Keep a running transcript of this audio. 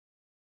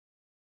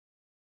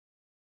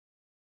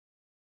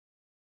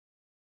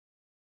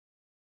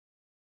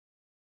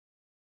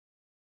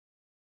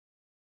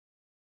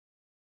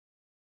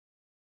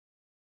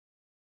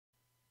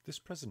This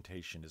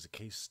presentation is a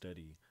case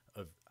study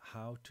of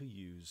how to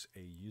use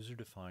a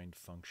user-defined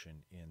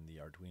function in the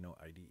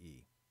Arduino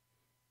IDE.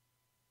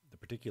 The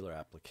particular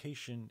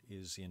application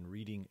is in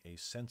reading a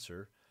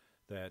sensor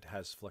that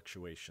has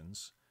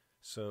fluctuations,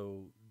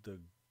 so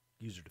the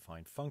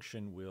user-defined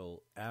function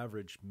will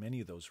average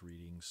many of those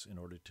readings in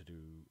order to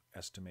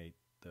estimate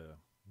the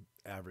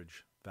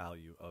average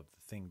value of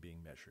the thing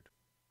being measured.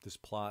 This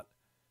plot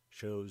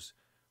shows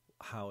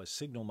how a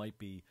signal might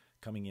be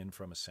coming in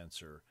from a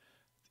sensor.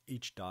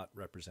 Each dot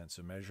represents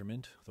a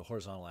measurement. The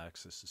horizontal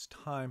axis is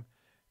time,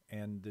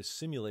 and this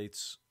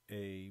simulates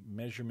a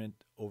measurement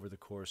over the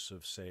course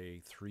of, say,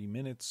 3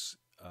 minutes,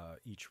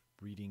 each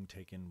reading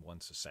taken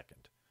once a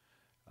second.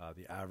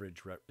 The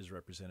average is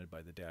represented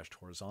by the dashed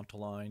horizontal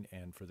line,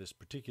 and for this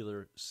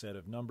particular set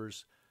of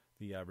numbers,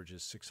 the average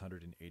is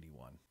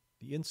 681.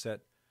 The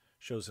inset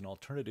shows an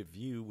alternative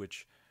view,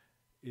 which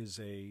is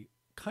a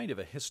kind of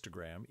a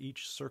histogram.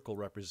 Each circle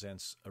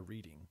represents a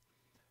reading.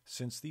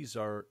 Since these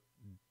are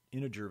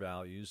integer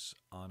values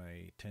on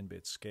a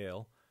 10-bit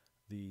scale,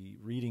 the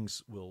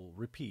readings will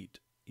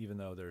repeat even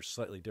though they're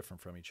slightly different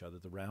from each other.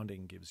 The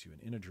rounding gives you an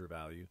integer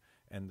value,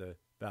 and the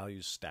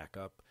values stack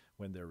up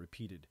when they're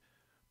repeated.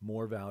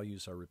 More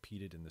values are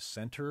repeated in the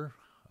center,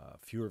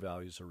 fewer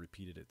values are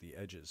repeated at the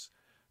edges.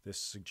 This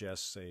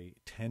suggests a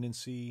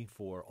tendency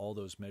for all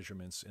those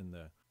measurements in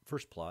the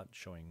first plot,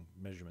 showing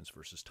measurements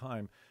versus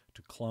time,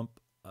 to clump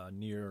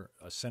near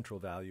a central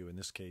value, in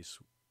this case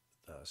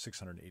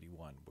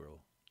 681.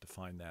 We'll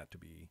define that to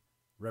be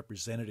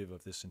representative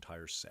of this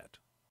entire set.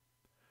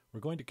 We're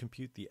going to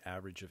compute the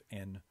average of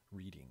n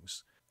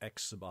readings.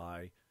 X sub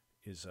I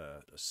is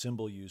a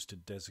symbol used to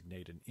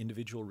designate an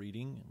individual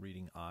reading,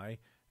 reading I,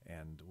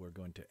 and we're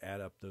going to add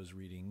up those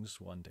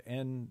readings 1 to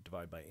n,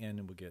 divide by n,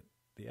 and we'll get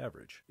the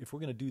average. If we're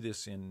going to do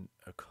this in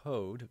a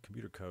code, a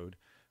computer code,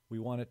 we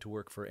want it to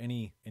work for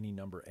any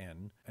number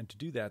n, and to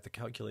do that the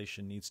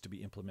calculation needs to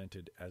be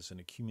implemented as an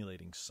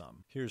accumulating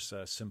sum. Here's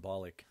a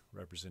symbolic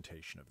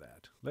representation of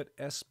that. Let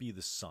s be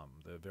the sum,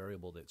 the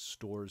variable that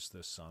stores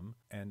the sum,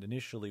 and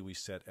initially we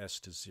set s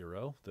to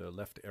 0. The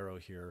left arrow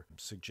here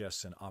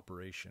suggests an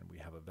operation. We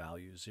have a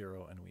value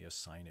 0 and we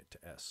assign it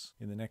to s.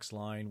 In the next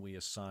line we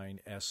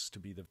assign s to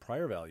be the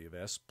prior value of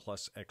s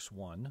plus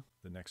x1.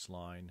 The next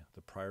line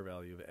the prior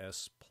value of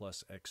s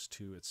plus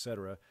x2,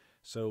 etc.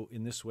 So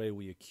in this way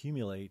we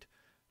accumulate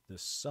the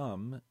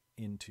sum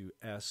into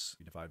s,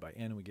 we divide by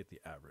n, and we get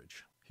the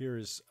average. Here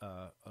is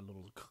a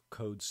little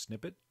code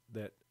snippet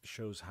that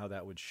shows how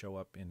that would show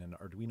up in an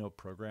Arduino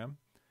program.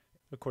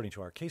 According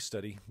to our case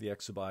study, the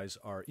x sub i's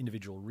are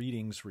individual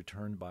readings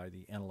returned by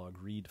the analog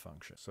read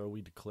function. So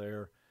we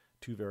declare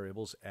two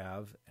variables,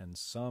 av and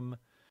sum.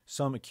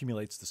 Sum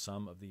accumulates the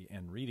sum of the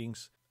n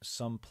readings.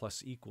 Sum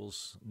plus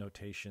equals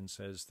notation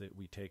says that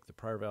we take the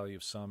prior value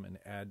of sum and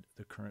add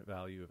the current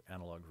value of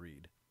analog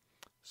read.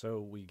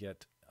 So we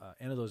get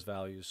n of those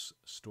values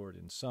stored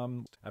in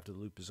sum. After the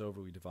loop is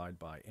over, we divide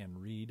by n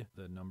read,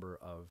 the number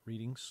of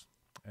readings,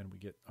 and we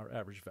get our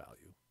average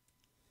value.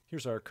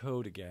 Here's our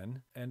code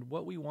again, and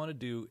what we want to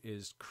do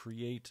is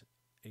create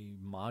a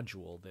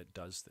module that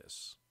does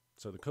this.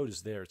 So the code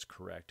is there, it's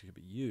correct, it could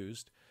be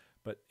used.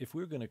 But if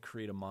we're going to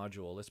create a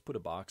module, let's put a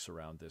box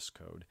around this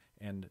code.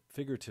 And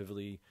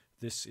figuratively,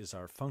 this is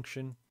our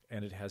function,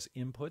 and it has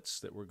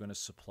inputs that we're going to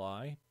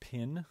supply,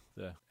 pin,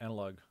 the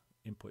analog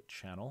input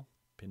channel,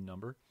 pin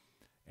number,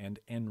 and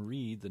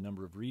nread, the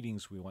number of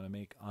readings we want to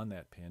make on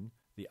that pin.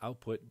 The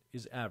output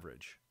is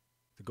average.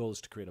 The goal is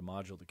to create a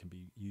module that can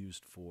be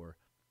used for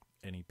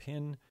any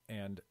pin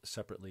and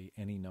separately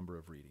any number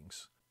of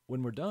readings.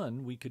 When we're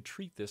done, we could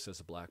treat this as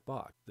a black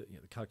box. The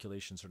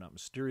calculations are not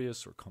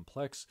mysterious or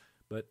complex,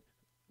 but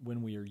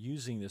when we are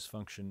using this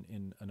function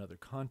in another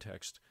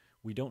context,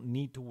 we don't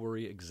need to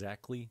worry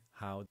exactly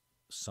how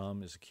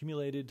sum is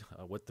accumulated,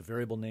 what the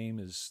variable name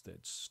is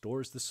that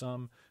stores the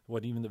sum,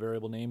 what even the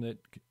variable name that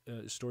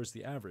stores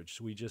the average.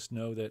 So we just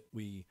know that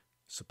we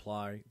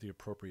supply the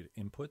appropriate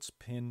inputs,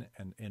 pin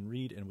and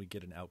nread, and we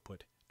get an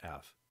output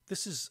av.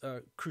 This is a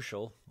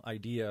crucial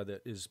idea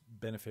that is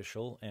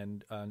beneficial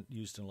and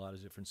used in a lot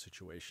of different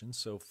situations.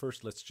 So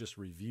first, let's just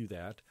review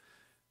that.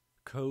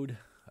 Code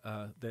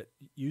that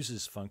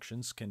uses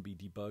functions can be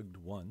debugged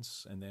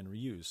once and then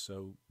reused.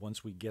 So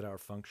once we get our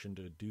function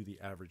to do the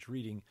average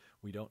reading,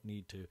 we don't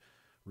need to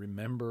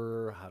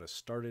remember how to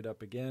start it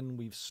up again.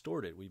 We've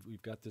stored it.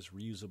 We've got this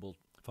reusable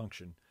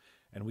function,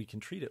 and we can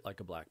treat it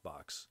like a black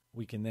box.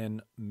 We can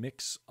then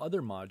mix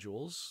other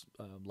modules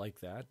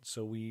like that,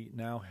 so we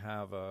now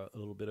have a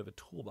little bit of a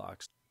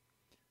toolbox.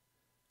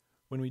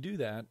 When we do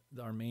that,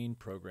 our main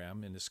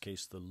program, in this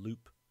case the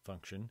loop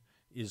function,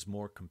 is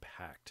more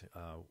compact.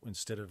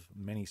 Instead of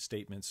many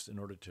statements in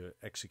order to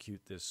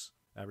execute this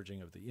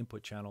averaging of the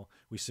input channel,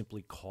 we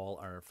simply call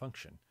our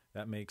function.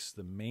 That makes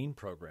the main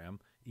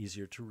program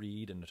easier to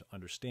read and to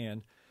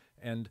understand.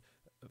 And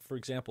for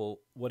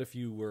example, what if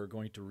you were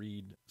going to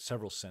read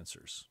several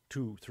sensors,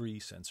 2, 3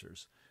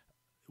 sensors?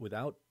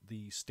 Without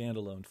the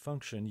standalone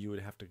function, you would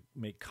have to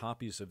make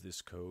copies of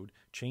this code,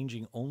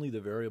 changing only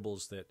the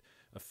variables that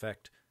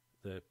affect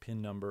the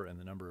pin number and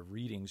the number of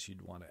readings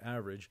you'd want to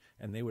average,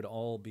 and they would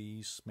all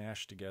be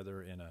smashed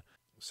together in a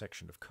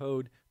section of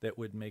code that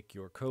would make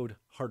your code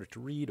harder to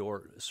read,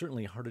 or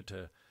certainly harder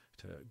to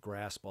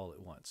grasp all at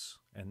once.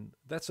 And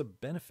that's a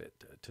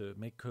benefit to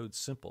make code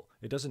simple.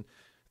 It doesn't,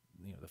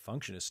 the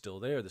function is still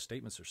there, the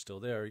statements are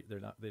still there,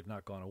 they've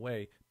not gone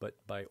away, but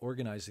by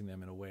organizing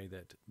them in a way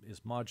that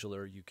is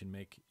modular, you can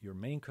make your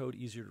main code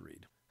easier to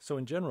read. So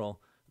in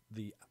general,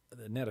 the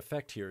net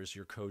effect here is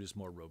your code is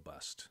more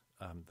robust.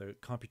 The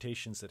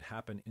computations that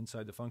happen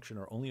inside the function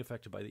are only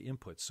affected by the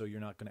inputs, so you're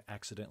not going to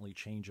accidentally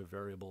change a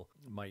variable,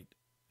 might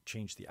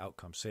change the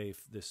outcome. Say,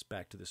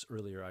 back to this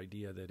earlier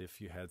idea that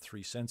if you had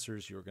 3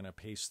 sensors, you're going to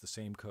paste the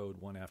same code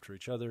one after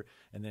each other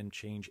and then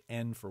change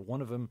n for one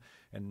of them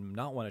and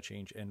not want to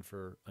change n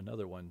for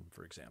another one,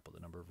 for example, the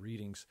number of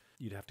readings.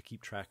 You'd have to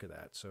keep track of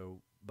that.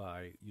 So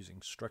by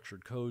using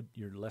structured code,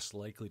 you're less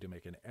likely to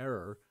make an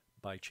error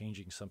by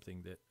changing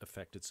something that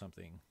affected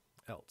something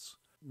else.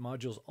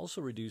 Modules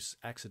also reduce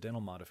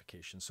accidental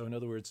modifications. So in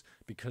other words,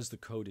 because the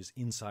code is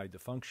inside the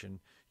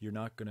function, you're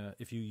not going to,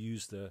 if you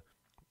use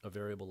a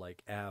variable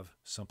like av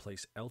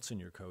someplace else in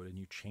your code and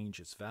you change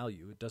its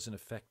value, it doesn't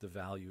affect the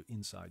value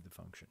inside the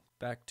function.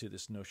 Back to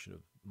this notion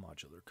of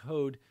modular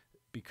code,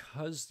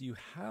 because you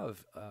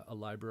have a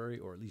library,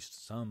 or at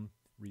least some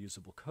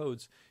reusable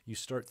codes, you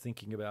start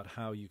thinking about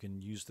how you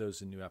can use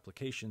those in new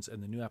applications,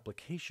 and the new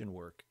application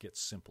work gets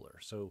simpler.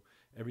 So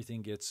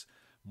everything gets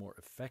more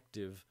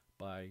effective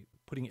by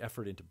putting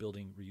effort into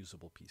building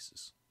reusable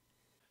pieces.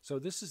 So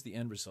this is the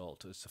end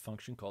result. It's a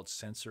function called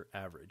sensor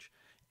average.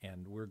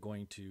 And we're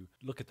going to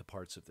look at the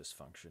parts of this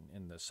function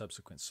in the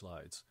subsequent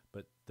slides.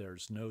 But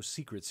there's no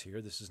secrets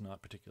here. This is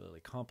not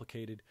particularly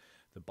complicated.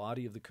 The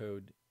body of the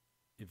code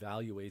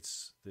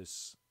evaluates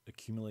this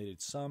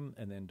accumulated sum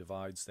and then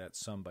divides that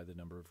sum by the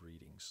number of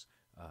readings.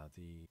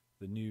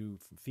 The new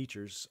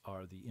features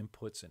are the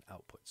inputs and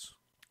outputs.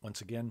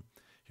 Once again,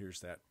 here's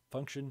that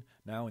function,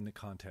 now in the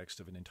context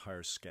of an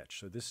entire sketch.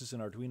 So this is an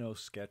Arduino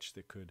sketch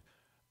that could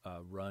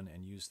run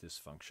and use this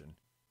function.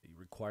 The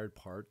required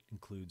part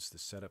includes the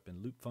setup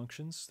and loop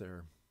functions.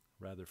 They're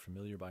rather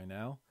familiar by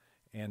now.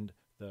 And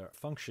the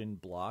function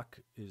block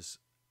is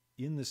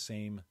in the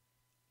same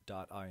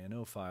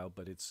 .ini file,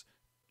 but it's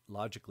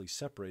logically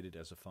separated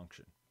as a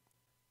function.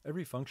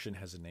 Every function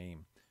has a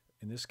name.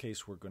 In this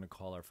case, we're going to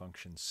call our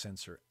function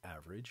sensor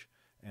average,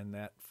 and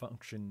that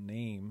function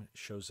name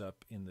shows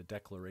up in the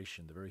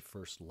declaration, the very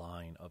first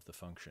line of the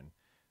function.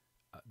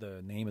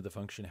 The name of the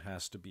function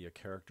has to be a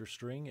character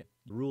string.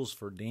 The rules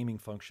for naming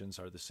functions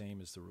are the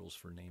same as the rules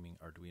for naming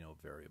Arduino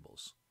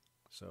variables.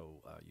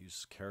 So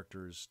use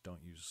characters,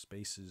 don't use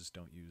spaces,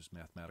 don't use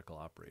mathematical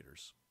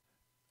operators.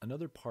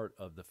 Another part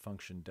of the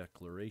function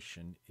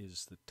declaration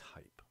is the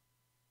type.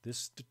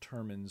 This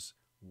determines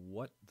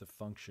what the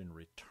function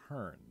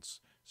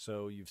returns.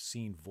 So you've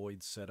seen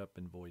void setup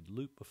and void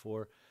loop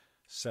before.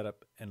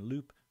 Setup and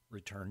loop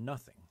return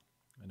nothing.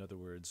 In other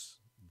words,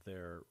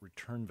 their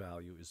return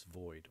value is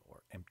void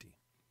or empty.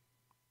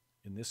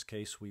 In this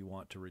case, we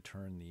want to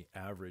return the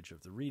average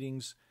of the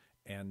readings,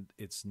 and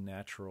it's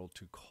natural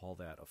to call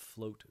that a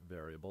float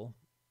variable,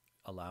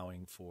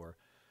 allowing for,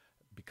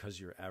 because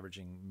you're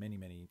averaging many,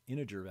 many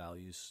integer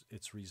values,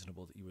 it's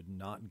reasonable that you would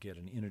not get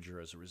an integer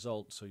as a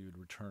result, so you would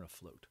return a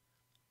float.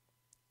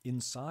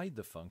 Inside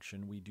the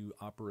function, we do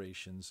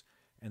operations,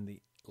 and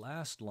the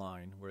last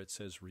line where it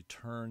says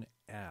return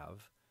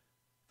av,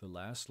 the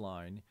last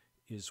line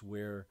is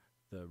where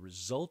the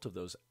result of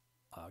those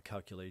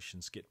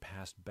calculations get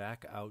passed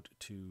back out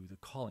to the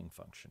calling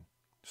function.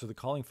 So the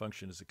calling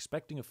function is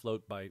expecting a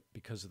float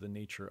because of the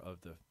nature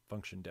of the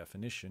function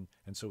definition,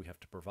 and so we have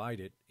to provide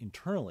it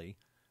internally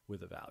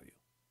with a value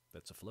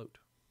that's a float.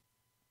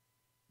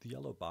 The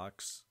yellow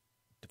box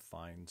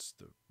defines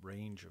the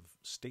range of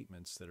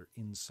statements that are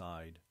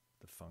inside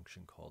the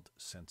function called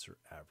sensor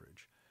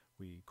average.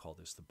 We call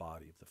this the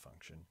body of the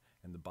function,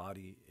 and the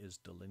body is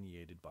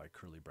delineated by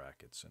curly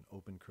brackets, an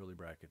open curly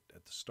bracket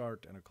at the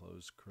start and a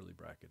closed curly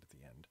bracket at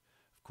the end.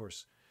 Of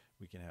course,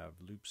 we can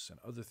have loops and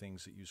other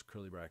things that use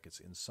curly brackets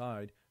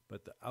inside,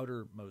 but the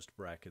outermost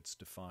brackets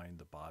define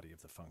the body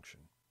of the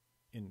function.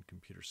 In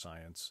computer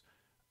science,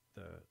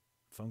 the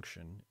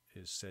function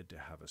is said to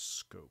have a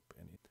scope,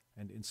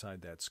 and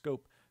inside that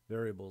scope,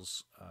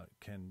 variables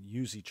can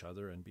use each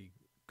other and be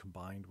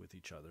combined with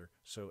each other.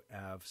 So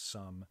av,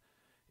 sum,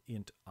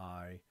 int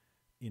I,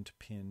 int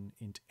pin,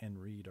 int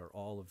nread are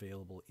all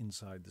available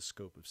inside the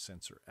scope of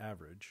sensor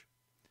average,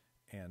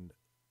 and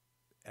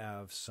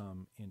av,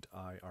 sum, int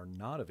I are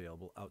not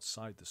available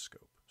outside the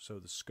scope. So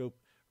the scope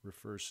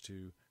refers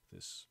to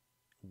this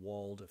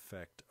walled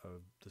effect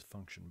of the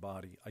function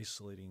body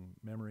isolating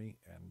memory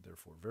and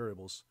therefore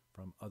variables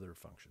from other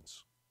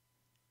functions.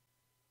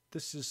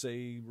 This is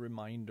a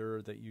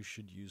reminder that you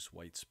should use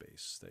white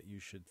space, that you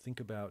should think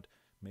about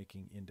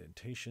making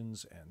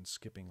indentations and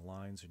skipping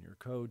lines in your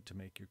code to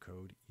make your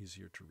code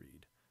easier to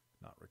read.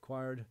 Not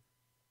required,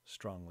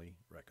 strongly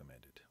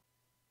recommended.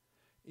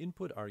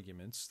 Input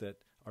arguments that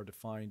are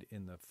defined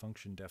in the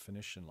function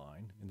definition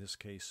line, in this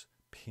case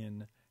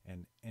pin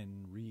and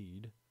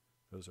nread,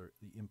 those are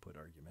the input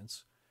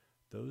arguments.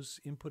 Those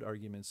input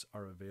arguments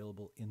are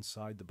available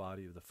inside the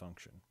body of the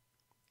function.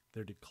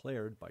 They're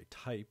declared by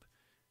type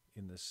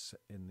in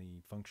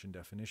the function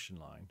definition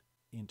line.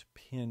 Int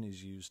pin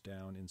is used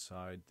down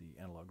inside the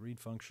analog read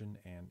function,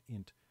 and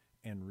int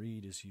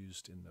nRead is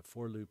used in the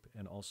for loop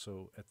and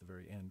also at the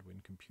very end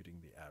when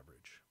computing the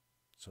average.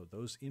 So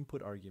those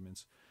input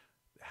arguments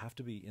have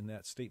to be in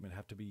that statement,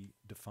 have to be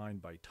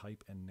defined by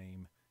type and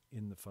name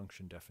in the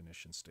function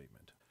definition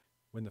statement.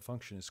 When the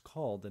function is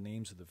called, the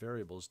names of the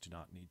variables do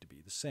not need to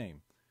be the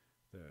same.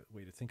 The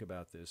way to think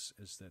about this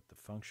is that the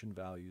function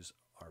values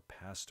are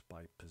passed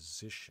by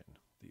position,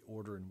 the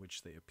order in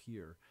which they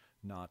appear,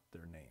 not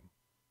their name.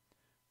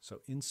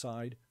 So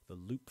inside the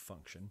loop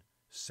function,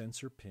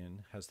 sensor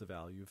pin has the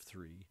value of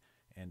 3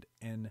 and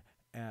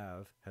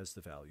nav has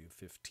the value of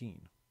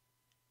 15.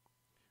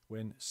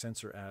 When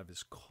sensor av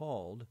is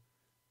called,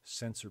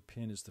 sensor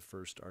pin is the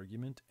first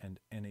argument and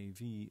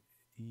nav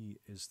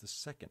is the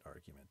second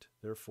argument.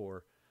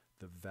 Therefore,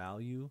 the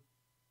value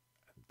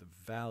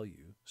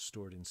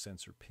stored in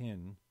sensor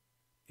pin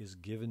is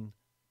given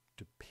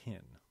to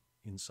pin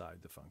inside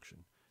the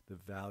function. The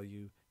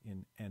value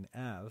in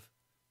nav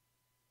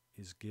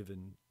is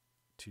given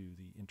to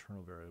the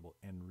internal variable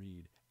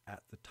nRead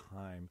at the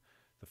time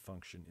the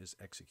function is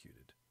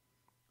executed.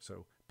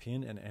 So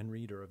pin and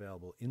nRead are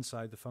available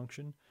inside the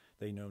function.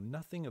 They know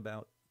nothing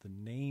about the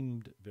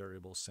named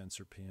variable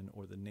sensor pin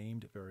or the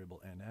named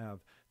variable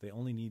nav. They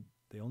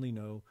only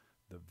know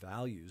the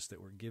values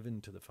that were given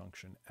to the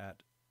function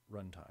at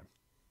runtime.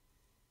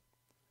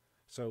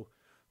 So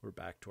we're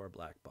back to our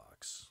black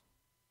box.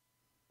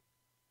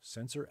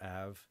 Sensor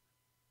av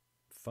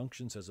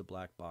functions as a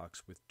black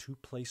box with two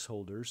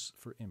placeholders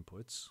for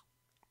inputs.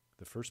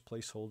 The first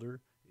placeholder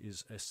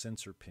is a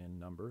sensor pin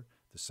number.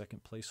 The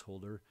second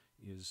placeholder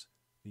is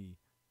the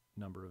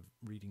number of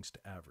readings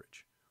to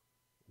average.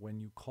 When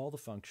you call the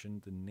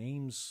function, the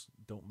names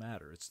don't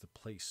matter. It's the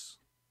place,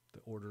 the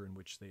order in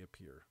which they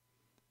appear.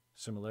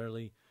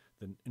 Similarly,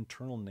 the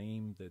internal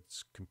name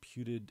that's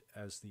computed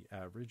as the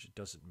average, it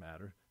doesn't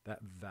matter.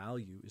 That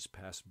value is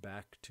passed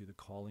back to the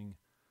calling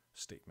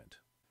statement.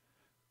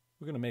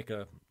 We're going to make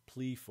a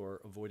plea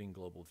for avoiding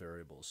global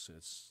variables.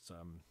 It's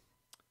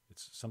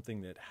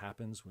something that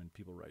happens when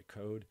people write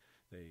code.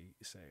 They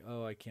say,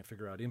 oh, I can't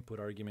figure out input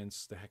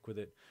arguments, the heck with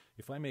it.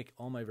 If I make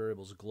all my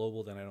variables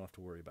global, then I don't have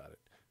to worry about it.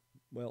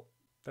 Well,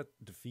 that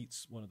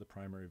defeats one of the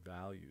primary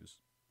values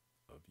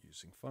of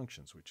using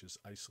functions, which is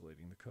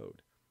isolating the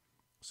code.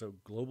 So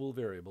global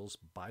variables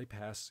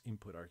bypass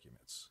input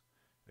arguments.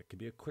 It can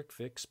be a quick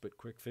fix, but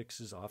quick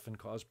fixes often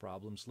cause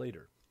problems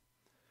later.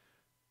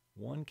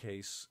 One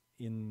case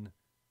in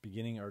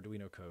beginning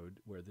Arduino code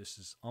where this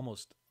is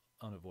almost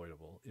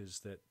unavoidable is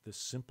that the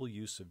simple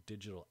use of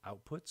digital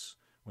outputs.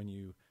 When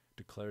you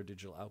declare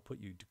digital output,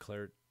 you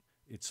declare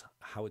it's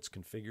how it's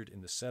configured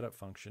in the setup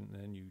function,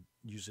 and then you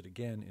use it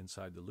again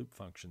inside the loop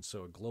function.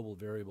 So a global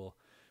variable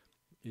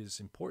is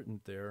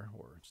important there,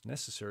 or it's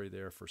necessary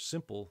there for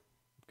simple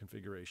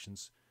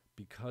configurations,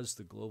 because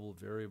the global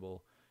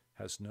variable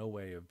has no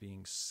way of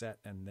being set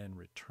and then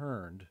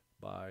returned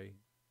by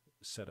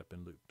setup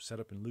and loop.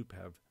 Setup and loop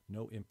have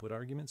no input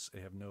arguments,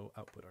 they have no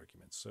output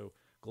arguments. So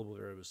global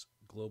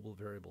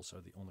variables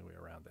are the only way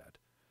around that.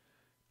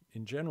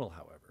 In general,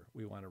 however,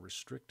 we want to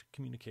restrict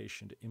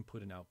communication to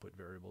input and output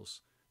variables.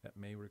 That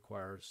may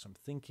require some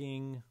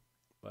thinking,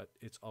 but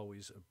it's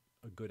always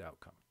a good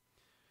outcome.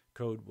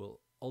 Code will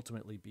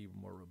ultimately be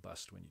more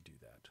robust when you do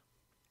that.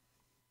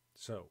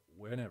 So,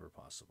 whenever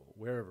possible,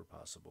 wherever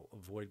possible,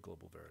 avoid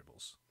global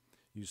variables.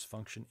 Use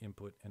function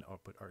input and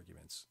output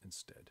arguments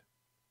instead.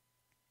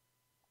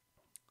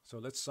 So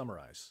let's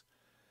summarize.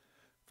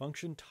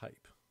 Function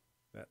type.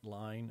 That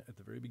line at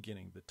the very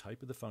beginning, the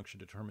type of the function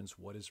determines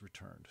what is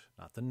returned.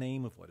 Not the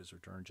name of what is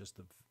returned, just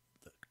the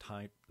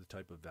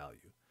type of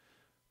value.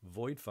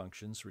 Void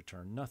functions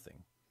return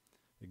nothing.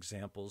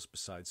 Examples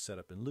besides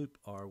setup and loop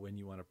are when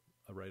you want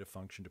to write a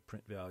function to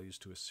print values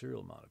to a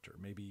serial monitor.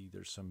 Maybe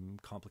there's some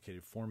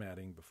complicated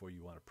formatting before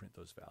you want to print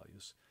those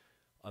values.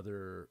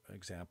 Other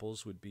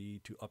examples would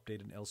be to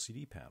update an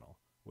LCD panel,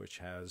 which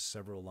has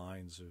several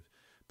lines of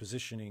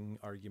positioning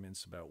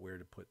arguments about where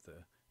to put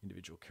the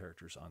individual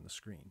characters on the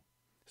screen.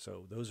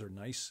 So those are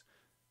nice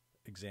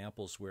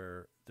examples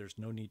where there's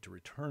no need to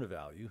return a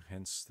value,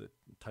 hence the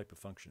type of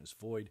function is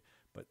void,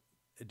 but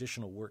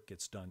additional work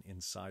gets done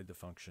inside the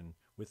function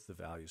with the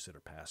values that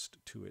are passed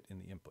to it in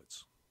the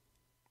inputs.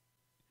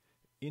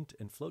 Int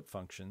and float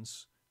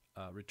functions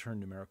return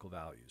numerical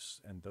values,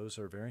 and those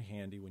are very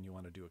handy when you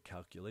want to do a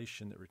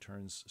calculation that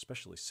returns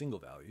especially single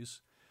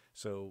values.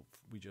 So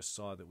we just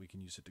saw that we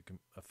can use it to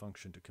a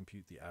function to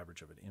compute the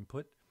average of an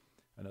input.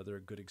 Another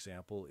good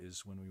example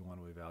is when we want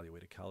to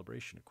evaluate a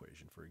calibration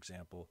equation. For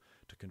example,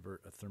 to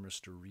convert a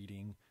thermistor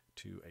reading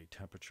to a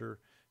temperature,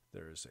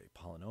 there is a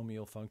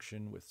polynomial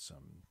function with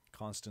some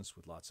constants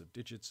with lots of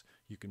digits.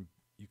 You can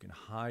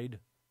hide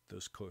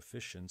those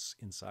coefficients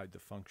inside the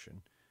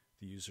function.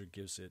 The user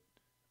gives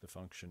the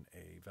function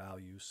a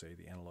value, say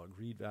the analog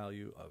read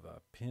value of a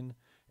pin,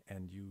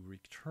 and you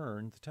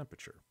return the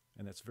temperature.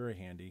 And that's very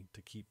handy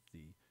to keep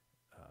the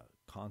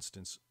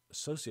constants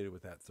associated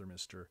with that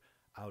thermistor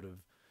out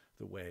of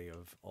the way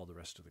of all the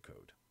rest of the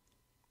code.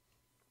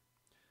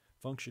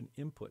 Function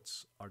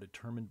inputs are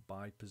determined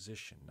by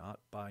position,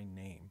 not by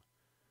name.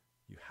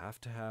 You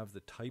have to have the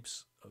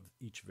types of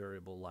each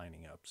variable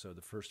lining up. So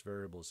the first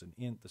variable is an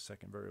int, the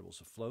second variable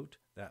is a float.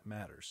 That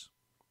matters.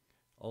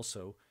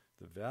 Also,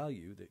 the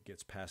value that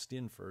gets passed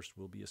in first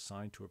will be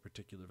assigned to a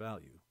particular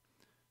value.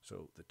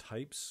 So the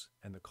types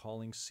and the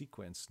calling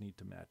sequence need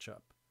to match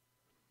up.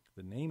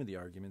 The name of the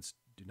arguments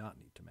do not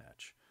need to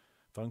match.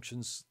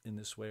 Functions in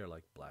this way are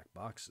like black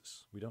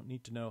boxes. We don't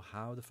need to know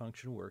how the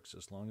function works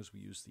as long as we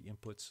use the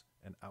inputs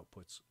and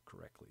outputs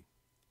correctly.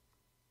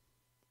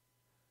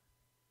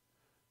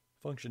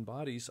 Function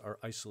bodies are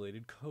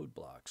isolated code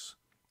blocks.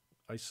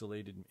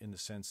 Isolated in the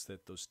sense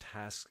that those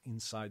tasks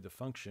inside the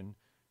function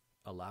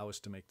allow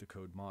us to make the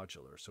code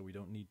modular, so we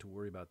don't need to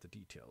worry about the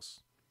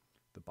details.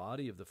 The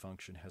body of the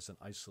function has an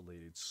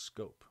isolated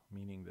scope,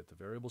 meaning that the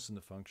variables in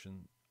the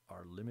function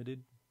are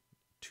limited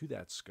to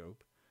that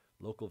scope.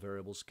 Local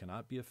variables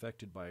cannot be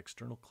affected by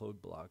external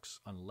code blocks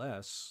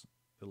unless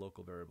the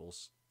local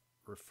variables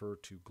refer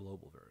to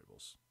global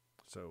variables.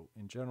 So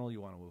in general, you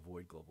want to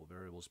avoid global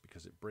variables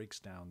because it breaks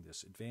down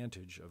this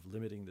advantage of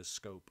limiting the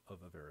scope of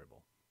a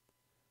variable.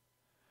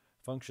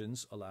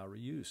 Functions allow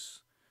reuse.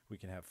 We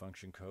can have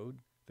function code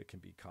that can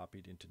be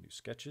copied into new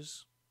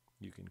sketches.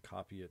 You can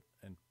copy it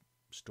and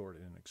store it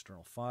in an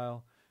external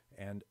file.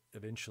 And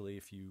eventually,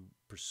 if you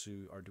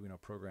pursue Arduino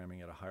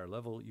programming at a higher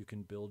level, you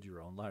can build your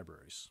own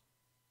libraries.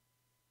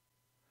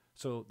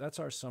 So that's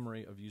our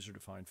summary of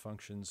user-defined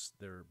functions.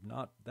 They're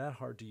not that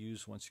hard to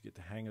use once you get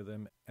the hang of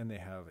them, and they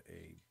have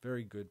a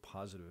very good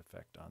positive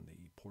effect on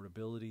the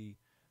portability,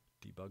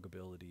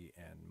 debuggability,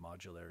 and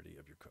modularity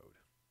of your code.